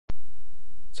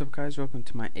What's up guys, welcome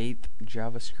to my 8th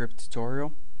JavaScript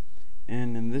tutorial,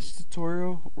 and in this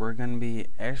tutorial we're going to be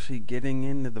actually getting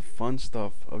into the fun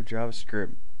stuff of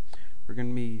JavaScript. We're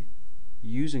going to be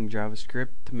using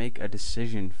JavaScript to make a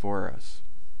decision for us.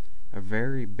 A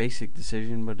very basic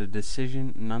decision, but a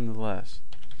decision nonetheless.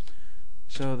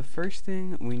 So the first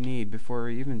thing we need before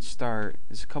we even start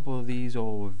is a couple of these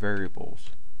old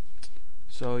variables.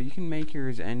 So you can make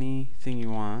yours anything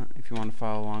you want. If you want to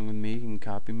follow along with me, you can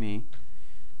copy me.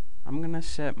 I'm going to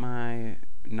set my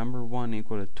number 1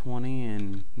 equal to 20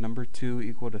 and number 2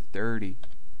 equal to 30.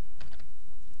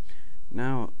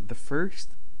 Now, the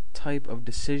first type of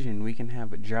decision we can have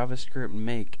JavaScript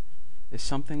make is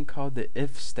something called the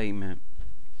if statement.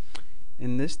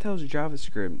 And this tells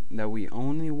JavaScript that we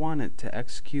only want it to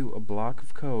execute a block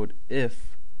of code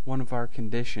if one of our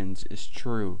conditions is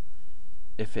true.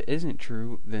 If it isn't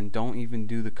true, then don't even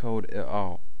do the code at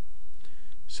all.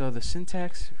 So the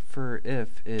syntax for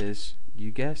if is,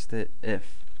 you guessed it,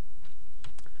 if.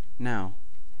 Now,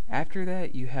 after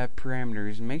that you have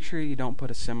parameters. Make sure you don't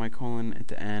put a semicolon at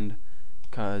the end,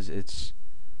 because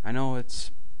I know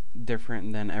it's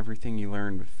different than everything you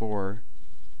learned before,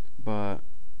 but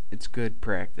it's good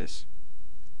practice.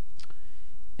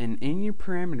 And in your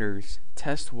parameters,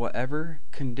 test whatever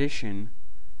condition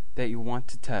that you want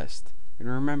to test. And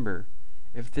remember,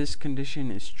 if this condition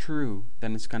is true,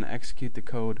 then it's going to execute the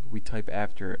code we type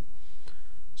after it.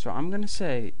 So I'm going to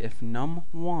say if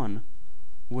num1,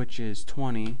 which is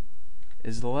 20,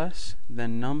 is less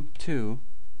than num2,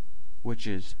 which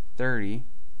is 30,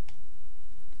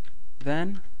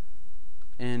 then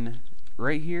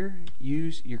right here,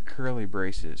 use your curly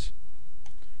braces.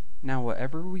 Now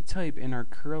whatever we type in our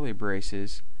curly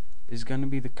braces is going to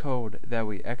be the code that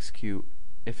we execute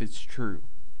if it's true.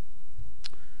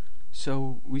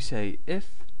 So we say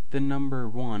if the number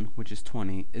 1, which is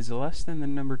 20, is less than the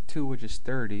number 2, which is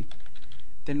 30,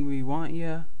 then we want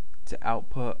you to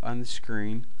output on the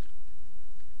screen.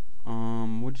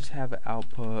 We'll just have it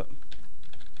output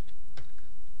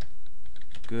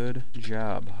good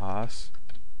job, Haas.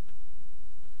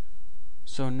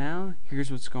 So now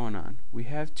here's what's going on. We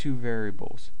have two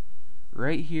variables.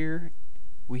 Right here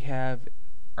we have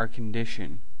our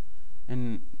condition,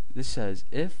 and this says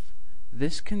if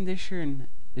this condition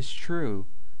is true,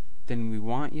 then we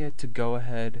want you to go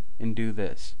ahead and do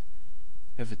this.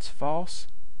 If it's false,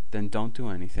 then don't do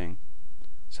anything.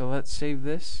 So let's save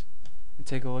this and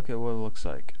take a look at what it looks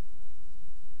like.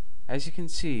 As you can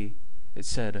see, it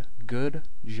said good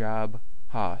job,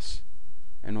 Haas.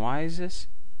 And why is this?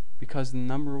 Because the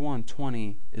number 1,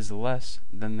 20, is less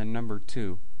than the number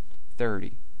 2,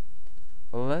 30.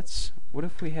 Well, what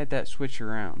if we had that switch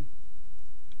around?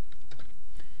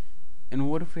 And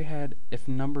what if we had, if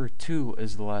number 2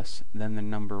 is less than the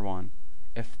number 1?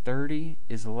 If 30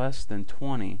 is less than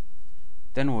 20,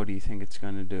 then what do you think it's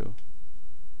going to do?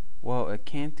 Well, it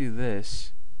can't do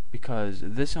this, because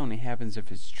this only happens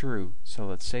if it's true. So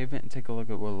let's save it and take a look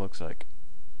at what it looks like.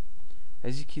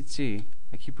 As you can see,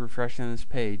 I keep refreshing this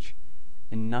page,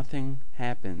 and nothing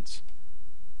happens.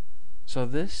 So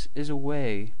this is a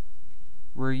way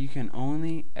where you can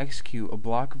only execute a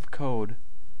block of code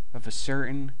if a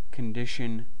certain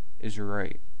condition is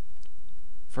right.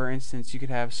 For instance, you could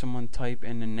have someone type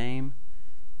in a name,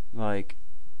 like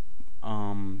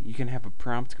you can have a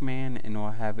prompt command and it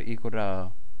will have it equal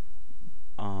to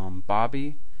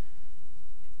Bobby,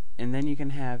 and then you can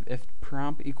have, if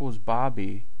prompt equals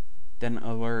Bobby, then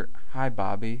alert hi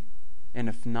Bobby, and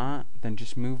if not, then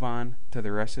just move on to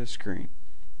the rest of the screen.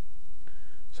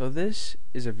 So this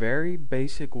is a very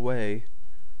basic way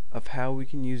of how we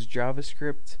can use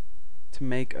JavaScript to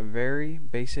make a very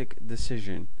basic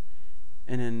decision.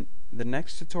 And in the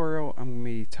next tutorial I'm going to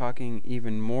be talking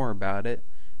even more about it,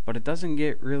 but it doesn't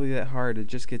get really that hard. It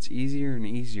just gets easier and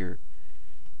easier.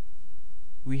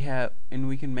 We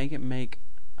can make it make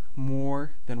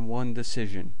more than one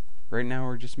decision. Right now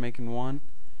we're just making one,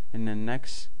 and the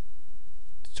next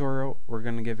tutorial we're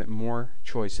going to give it more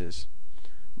choices.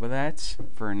 But that's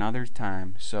for another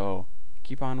time, so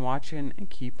keep on watching and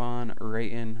keep on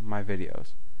rating my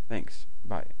videos. Thanks.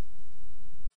 Bye.